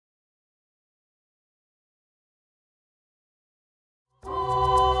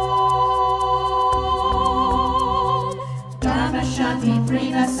Dharma Shanti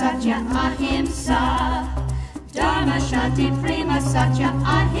Prema Satya Ahimsa. Dharma Shanti Prema Satya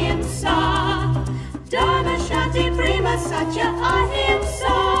Ahimsa. Dharma Shanti Prema Satya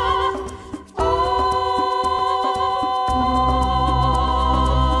Ahimsa.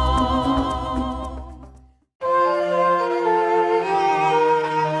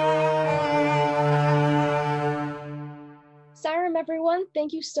 Everyone,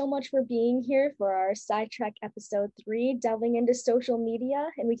 thank you so much for being here for our Sidetrack episode 3, delving into social media,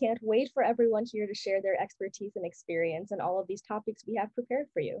 and we can't wait for everyone here to share their expertise and experience on all of these topics we have prepared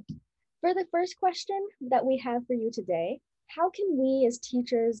for you. For the first question that we have for you today, how can we as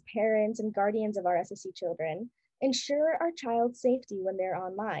teachers, parents, and guardians of our SSC children ensure our child's safety when they're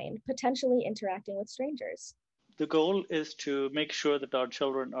online, potentially interacting with strangers? The goal is to make sure that our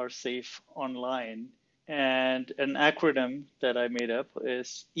children are safe online. And an acronym that I made up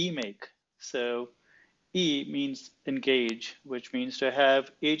is EMAKE. So E means engage, which means to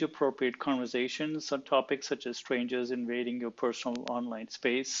have age-appropriate conversations on topics such as strangers invading your personal online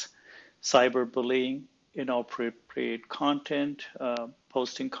space, cyberbullying, inappropriate content,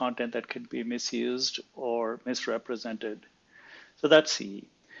 posting content that could be misused or misrepresented. So that's E.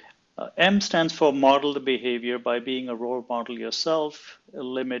 M stands for model the behavior by being a role model yourself,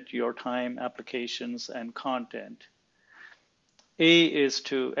 limit your time, applications, and content. A is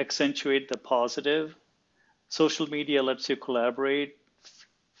to accentuate the positive. Social media lets you collaborate,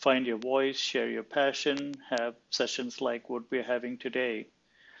 find your voice, share your passion, have sessions like what we're having today.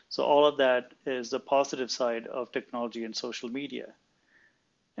 So all of that is the positive side of technology and social media.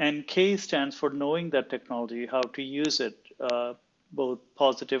 And K stands for knowing that technology, how to use it, both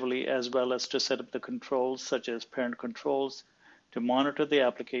positively as well as to set up the controls such as parent controls to monitor the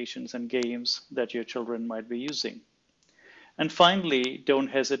applications and games that your children might be using. And finally, don't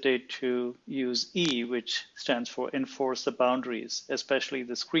hesitate to use E, which stands for enforce the boundaries, especially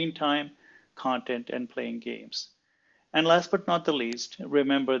the screen time, content, and playing games. And last but not the least,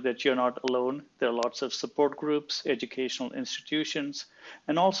 remember that you're not alone. There are lots of support groups, educational institutions,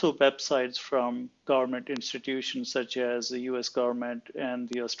 and also websites from government institutions such as the US government and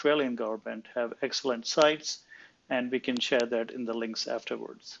the Australian government have excellent sites, and we can share that in the links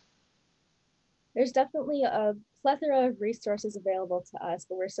afterwards. There's definitely a plethora of resources available to us,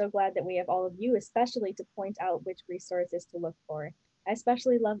 but we're so glad that we have all of you, especially to point out which resources to look for. I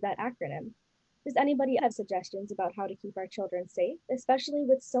especially love that acronym. Does anybody have suggestions about how to keep our children safe, especially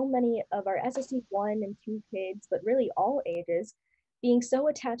with so many of our SSC 1 and 2 kids, but really all ages, being so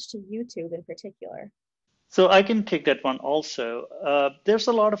attached to YouTube in particular? So I can take that one also. There's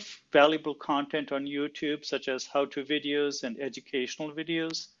a lot of valuable content on YouTube, such as how-to videos and educational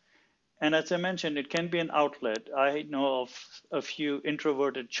videos. And as I mentioned, it can be an outlet. I know of a few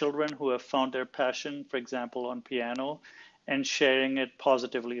introverted children who have found their passion, for example, on piano, and sharing it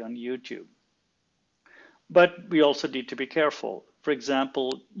positively on YouTube. But we also need to be careful. For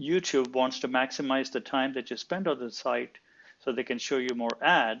example, YouTube wants to maximize the time that you spend on the site so they can show you more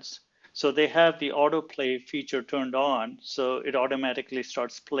ads. So they have the autoplay feature turned on, so it automatically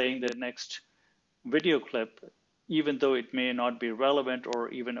starts playing the next video clip, even though it may not be relevant or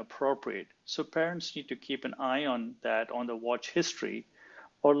even appropriate. So parents need to keep an eye on that on the watch history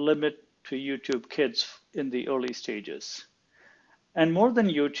or limit to YouTube Kids in the early stages. And more than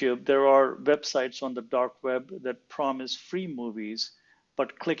YouTube, there are websites on the dark web that promise free movies,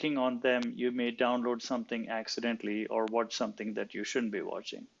 but clicking on them, you may download something accidentally or watch something that you shouldn't be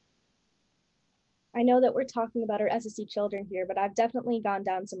watching. I know that we're talking about our SSC children here, but I've definitely gone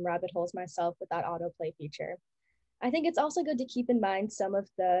down some rabbit holes myself with that autoplay feature. I think it's also good to keep in mind some of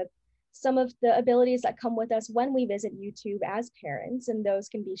the abilities that come with us when we visit YouTube as parents, and those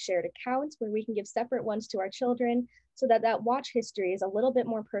can be shared accounts where we can give separate ones to our children so that that watch history is a little bit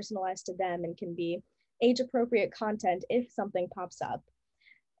more personalized to them and can be age-appropriate content if something pops up.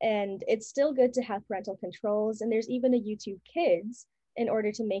 And it's still good to have parental controls, and there's even a YouTube Kids in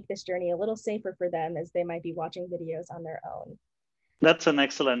order to make this journey a little safer for them as they might be watching videos on their own. That's an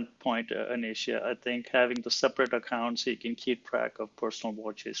excellent point, Anisha. I think having the separate accounts so you can keep track of personal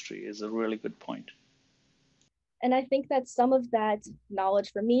watch history is a really good point. And I think that some of that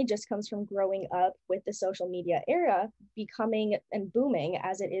knowledge for me just comes from growing up with the social media era becoming and booming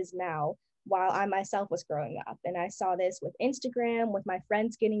as it is now while I myself was growing up. And I saw this with Instagram, with my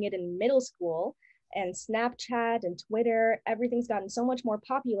friends getting it in middle school, and Snapchat and Twitter. Everything's gotten so much more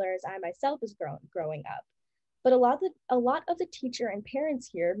popular as I myself is growing up. But a lot of the teacher and parents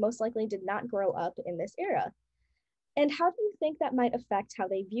here most likely did not grow up in this era. And how do you think that might affect how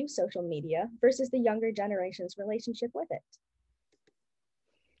they view social media versus the younger generation's relationship with it?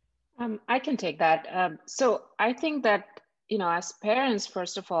 I can take that. So I think that as parents,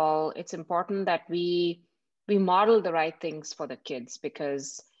 first of all, it's important that we model the right things for the kids,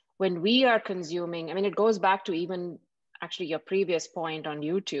 because when we are consuming, I mean, it goes back to even actually your previous point on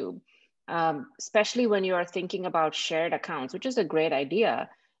YouTube, especially when you are thinking about shared accounts, which is a great idea.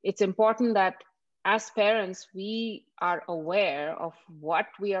 It's important that as parents, we are aware of what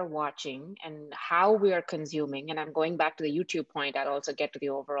we are watching and how we are consuming. And I'm going back to the YouTube point. I'll also get to the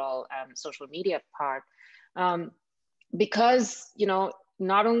overall social media part. Because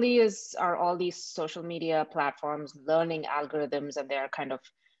not only are all these social media platforms learning algorithms, and they're kind of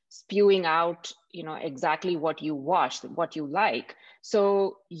spewing out exactly what you watch, what you like.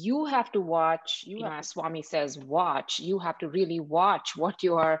 So you have to watch, as Swami says, you have to really watch what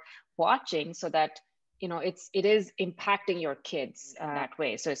you are watching, so that it is impacting your kids that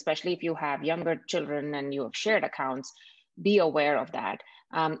way. So especially if you have younger children and you have shared accounts, be aware of that.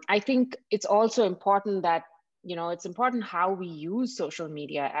 I think it's also important that it's important how we use social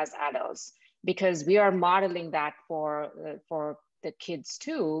media as adults, because we are modeling that for the kids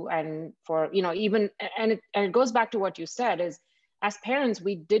too. And for even, and it goes back to what you said, is as parents,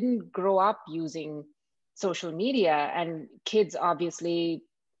 we didn't grow up using social media, and kids obviously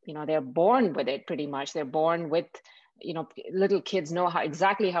they're born with it. Pretty much they're born with little kids know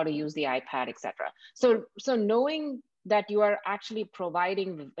exactly how to use the iPad, etc. So knowing that you are actually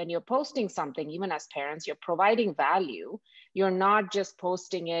providing, when you're posting something, even as parents, you're providing value. You're not just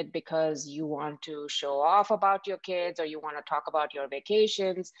posting it because you want to show off about your kids, or you want to talk about your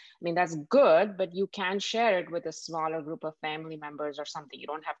vacations. I mean, that's good, but you can share it with a smaller group of family members or something. You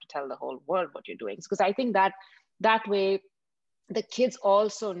don't have to tell the whole world what you're doing, because I think that way the kids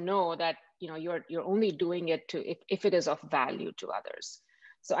also know that you're only doing it if it is of value to others.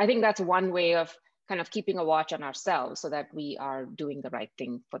 So I think that's one way of kind of keeping a watch on ourselves, so that we are doing the right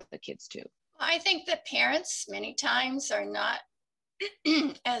thing for the kids too. I think that parents many times are not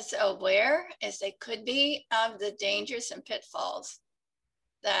as aware as they could be of the dangers and pitfalls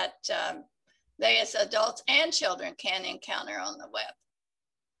that they as adults and children can encounter on the web.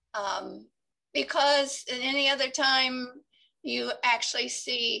 Because at any other time, you actually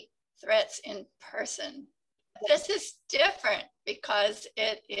see threats in person. This is different because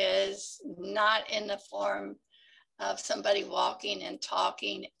it is not in the form of somebody walking and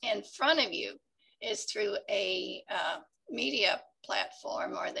talking in front of you. It's through a media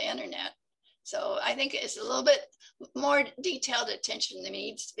platform or the internet. So I think it's a little bit more detailed attention that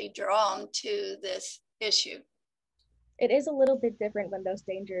needs to be drawn to this issue. It is a little bit different when those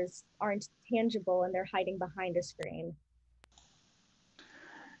dangers aren't tangible and they're hiding behind a screen.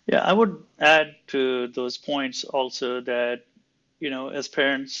 Yeah, I would add to those points also that, as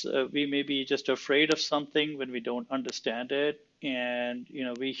parents, we may be just afraid of something when we don't understand it. And,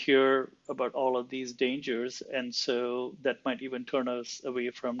 we hear about all of these dangers. And so that might even turn us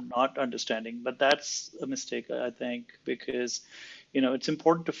away from not understanding. But that's a mistake, I think, because, it's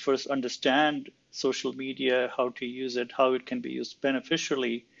important to first understand social media, how to use it, how it can be used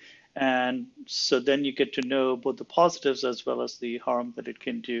beneficially. And so then you get to know both the positives as well as the harm that it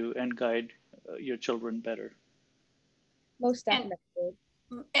can do, and guide your children better. Most definitely.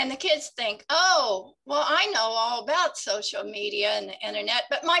 And the kids think, oh, well, I know all about social media and the internet,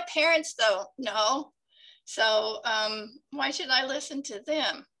 but my parents don't know. So why should I listen to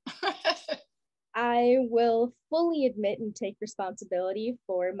them? I will fully admit and take responsibility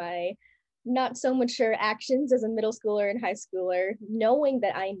for my not so mature actions as a middle schooler and high schooler, knowing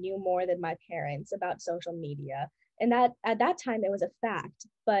that I knew more than my parents about social media. And that at that time it was a fact.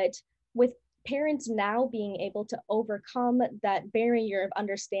 But with parents now being able to overcome that barrier of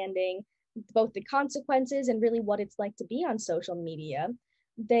understanding both the consequences and really what it's like to be on social media,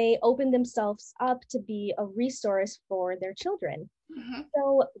 they open themselves up to be a resource for their children. Mm-hmm.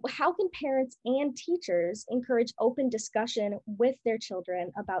 So how can parents and teachers encourage open discussion with their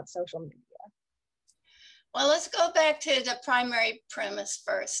children about social media? Well, let's go back to the primary premise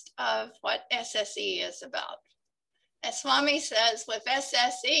first of what SSE is about. As Swami says, with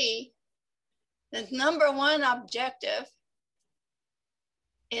SSE, the number one objective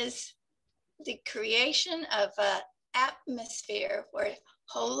is the creation of an atmosphere where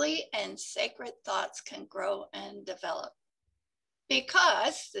holy and sacred thoughts can grow and develop.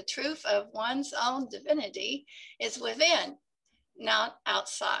 Because the truth of one's own divinity is within, not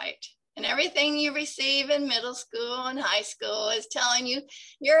outside. And everything you receive in middle school and high school is telling you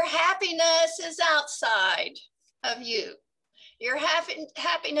your happiness is outside of you. Your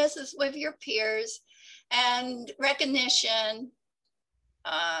happiness is with your peers, and recognition,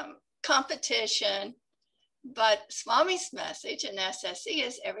 competition, But Swami's message in SSE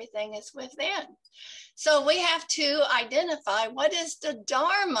is everything is within. So we have to identify what is the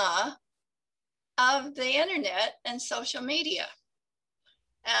dharma of the internet and social media,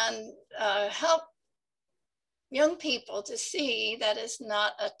 and help young people to see that it's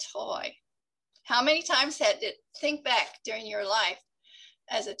not a toy. How many times think back during your life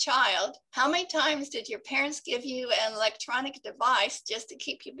as a child, how many times did your parents give you an electronic device just to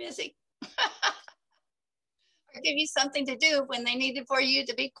keep you busy? Or give you something to do when they needed for you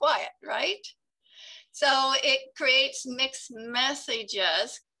to be quiet, right? So it creates mixed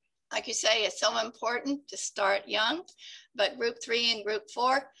messages. Like you say, it's so important to start young, but group 3 and group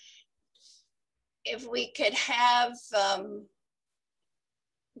 4, if we could have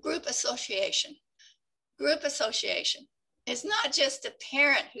group association. Group association is not just a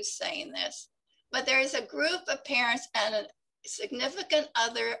parent who's saying this, but there is a group of parents and a significant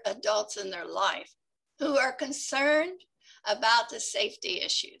other adults in their life who are concerned about the safety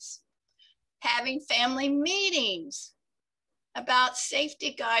issues. Having family meetings about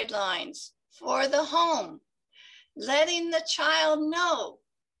safety guidelines for the home, letting the child know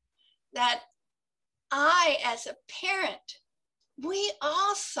that I, as a parent, we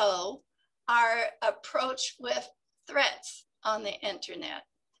also are approached with threats on the internet,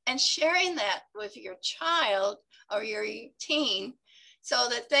 and sharing that with your child or your teen so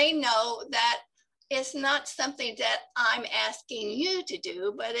that they know that it's not something that I'm asking you to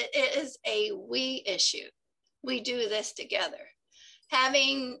do, but it is a we issue. We do this together.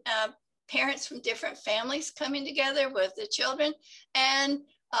 Having parents from different families coming together with the children and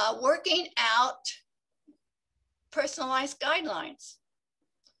working out personalized guidelines.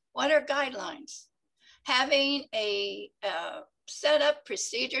 What are guidelines? Having a set up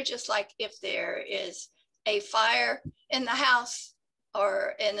procedure, just like if there is a fire in the house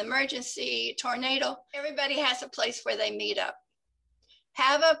or an emergency tornado, everybody has a place where they meet up.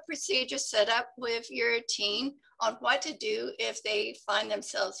 Have a procedure set up with your teen on what to do if they find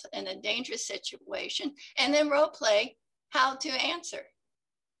themselves in a dangerous situation, and then role play how to answer.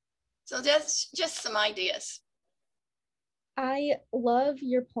 So that's just some ideas. I love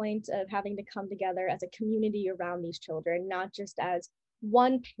your point of having to come together as a community around these children, not just as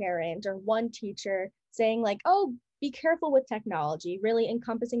one parent or one teacher saying like, oh, be careful with technology, really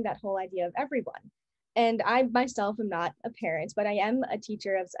encompassing that whole idea of everyone. And I myself am not a parent, but I am a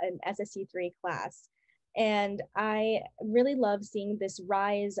teacher of an SSC3 class. And I really love seeing this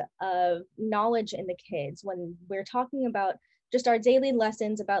rise of knowledge in the kids when we're talking about just our daily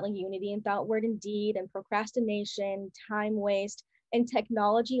lessons about like unity and thought, word, and deed, and procrastination, time waste, and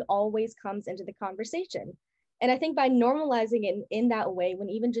technology always comes into the conversation. And I think by normalizing it in that way, when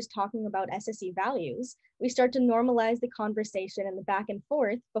even just talking about SSE values, we start to normalize the conversation and the back and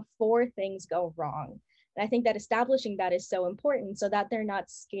forth before things go wrong. And I think that establishing that is so important so that they're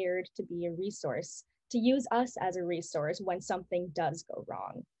not scared to be a resource, to use us as a resource when something does go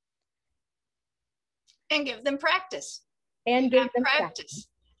wrong. And give them practice. And give them practice.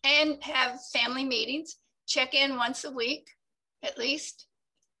 And have family meetings, check in once a week, at least.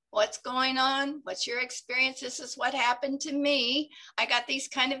 What's going on? What's your experience? This is what happened to me. I got these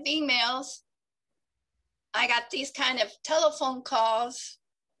kind of emails. I got these kind of telephone calls.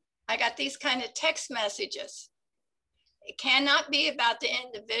 I got these kind of text messages. It cannot be about the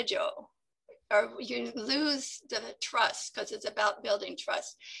individual, or you lose the trust, because it's about building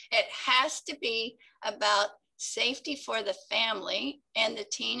trust. It has to be about safety for the family, and the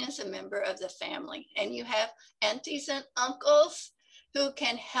teen is a member of the family. And you have aunties and uncles who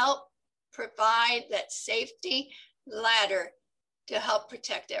can help provide that safety ladder to help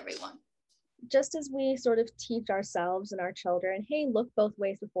protect everyone. Just as we sort of teach ourselves and our children, hey, look both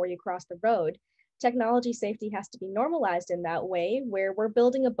ways before you cross the road, technology safety has to be normalized in that way, where we're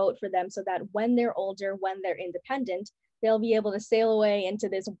building a boat for them so that when they're older, when they're independent, they'll be able to sail away into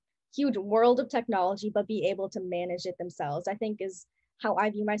this huge world of technology, but be able to manage it themselves. I think is how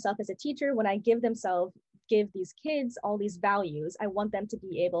I view myself as a teacher. When I give these kids all these values, I want them to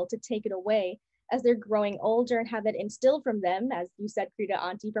be able to take it away as they're growing older and have it instilled from them, as you said, Krita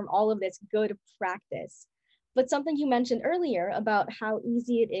Auntie, from all of this good practice. But something you mentioned earlier about how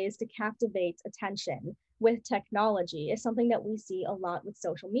easy it is to captivate attention with technology is something that we see a lot with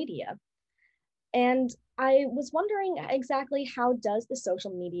social media. And I was wondering exactly how does the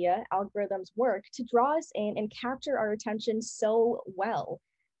social media algorithms work to draw us in and capture our attention so well?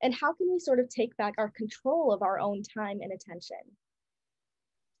 And how can we sort of take back our control of our own time and attention?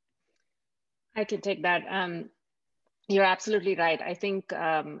 I can take that. You're absolutely right. I think,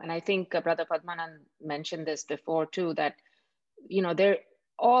 and I think Brother Padmanand mentioned this before too, that, you know,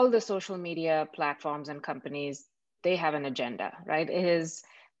 all the social media platforms and companies, they have an agenda, right? It is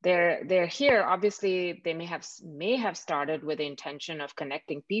they're here. Obviously, they may have started with the intention of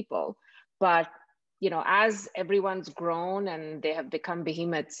connecting people, but as everyone's grown and they have become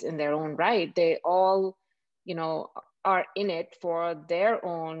behemoths in their own right, they all, are in it for their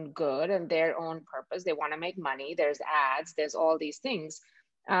own good and their own purpose. They want to make money. There's ads. There's all these things.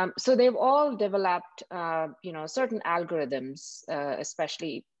 So they've all developed, certain algorithms,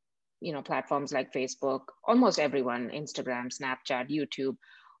 especially, platforms like Facebook, almost everyone, Instagram, Snapchat, YouTube,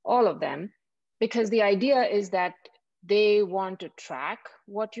 all of them, because the idea is that they want to track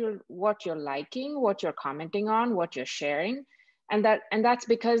what you're liking, what you're commenting on, what you're sharing, and that's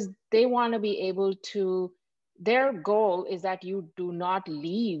because they want to be able to. Their goal is that you do not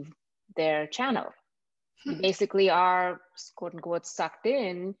leave their channel. You basically are, quote unquote, sucked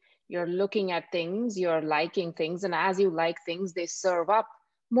in. You're looking at things, you're liking things, and as you like things, they serve up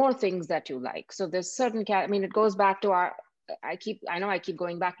more things that you like. So there's certain it goes back to I know I keep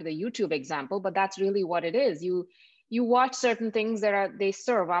going back to the YouTube example, but that's really what it is. You watch certain things they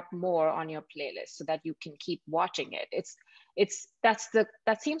serve up more on your playlist so that you can keep watching it.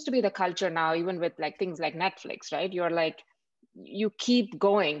 That seems to be the culture now, even with like things like Netflix, right? You're like, you keep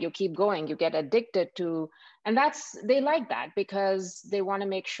going, you get addicted to, and they like that because they want to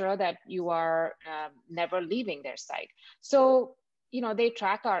make sure that you are never leaving their site. So they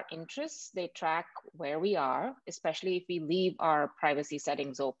track our interests, they track where we are, especially if we leave our privacy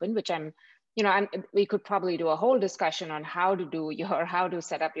settings open, which we could probably do a whole discussion on how to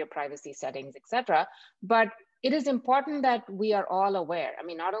set up your privacy settings, etc. But it is important that we are all aware.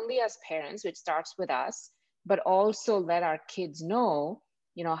 Not only as parents, which starts with us, but also let our kids know,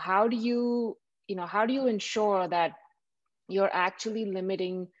 how do you ensure that you're actually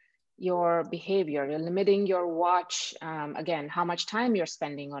limiting your behavior, you're limiting your watch, again, how much time you're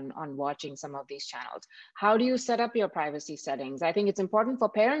spending on watching some of these channels. How do you set up your privacy settings? I think it's important for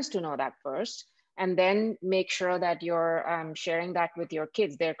parents to know that first, and then make sure that you're sharing that with your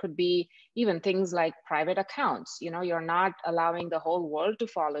kids. There could be even things like private accounts. You're not allowing the whole world to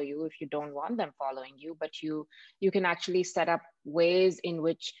follow you if you don't want them following you, but you can actually set up ways in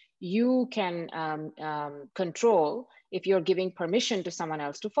which you can control if you're giving permission to someone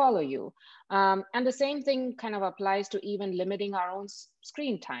else to follow you. And the same thing kind of applies to even limiting our own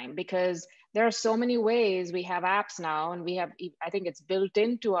screen time, because there are so many ways. We have apps now, and I think it's built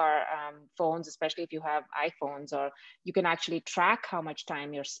into our phones, especially if you have iPhones, or you can actually track how much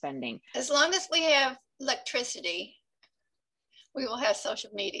time you're spending. As long as we have electricity, we will have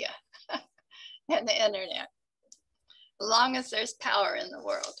social media and the internet, as long as there's power in the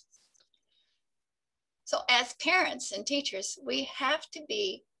world. So as parents and teachers, we have to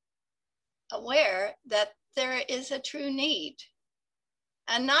be aware that there is a true need,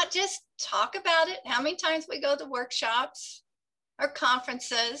 and not just talk about it. How many times we go to workshops or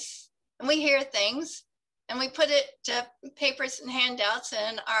conferences and we hear things and we put it to papers and handouts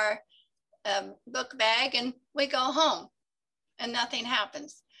in our book bag and we go home and nothing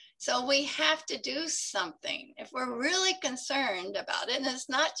happens. So we have to do something if we're really concerned about it. And it's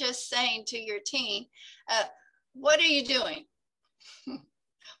not just saying to your teen, what are you doing?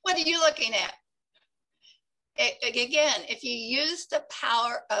 What are you looking at? Again, if you use the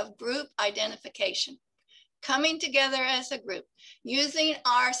power of group identification, coming together as a group, using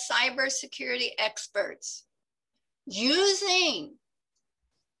our cybersecurity experts, using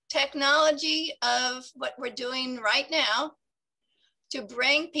technology of what we're doing right now to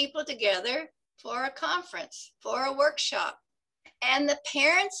bring people together for a conference, for a workshop. And the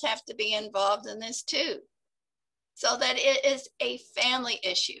parents have to be involved in this too, so that it is a family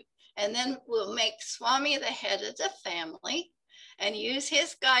issue. And then we'll make Swami the head of the family and use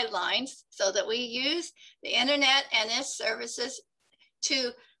his guidelines so that we use the internet and its services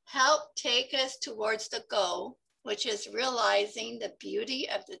to help take us towards the goal, which is realizing the beauty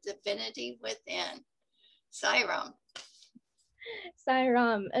of the divinity within. Sairam.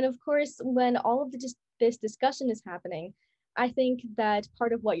 Sairam. And of course, when all of this discussion is happening, I think that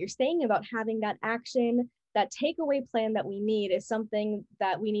part of what you're saying about having that action, that takeaway plan that we need, is something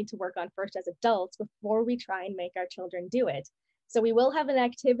that we need to work on first as adults before we try and make our children do it. So we will have an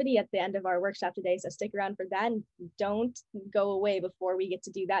activity at the end of our workshop today, so stick around for that and don't go away before we get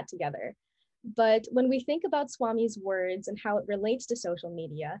to do that together. But when we think about Swami's words and how it relates to social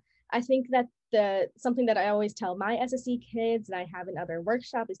media, I think that something that I always tell my SSE kids and I have in other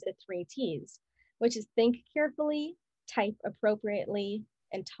workshops is the 3 T's, which is think carefully, type appropriately,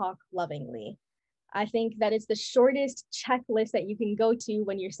 and talk lovingly. I think that it's the shortest checklist that you can go to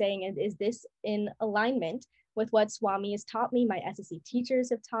when you're saying, is this in alignment with what Swami has taught me, my SSE teachers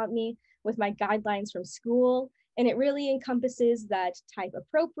have taught me, with my guidelines from school. And it really encompasses that type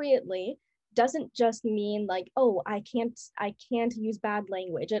appropriately doesn't just mean like, oh, I can't use bad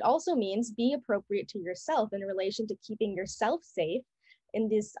language. It also means be appropriate to yourself in relation to keeping yourself safe in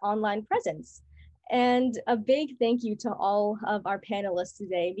this online presence. And a big thank you to all of our panelists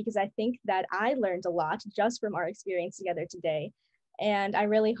today, because I think that I learned a lot just from our experience together today. And I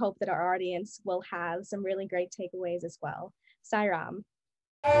really hope that our audience will have some really great takeaways as well. Sairam.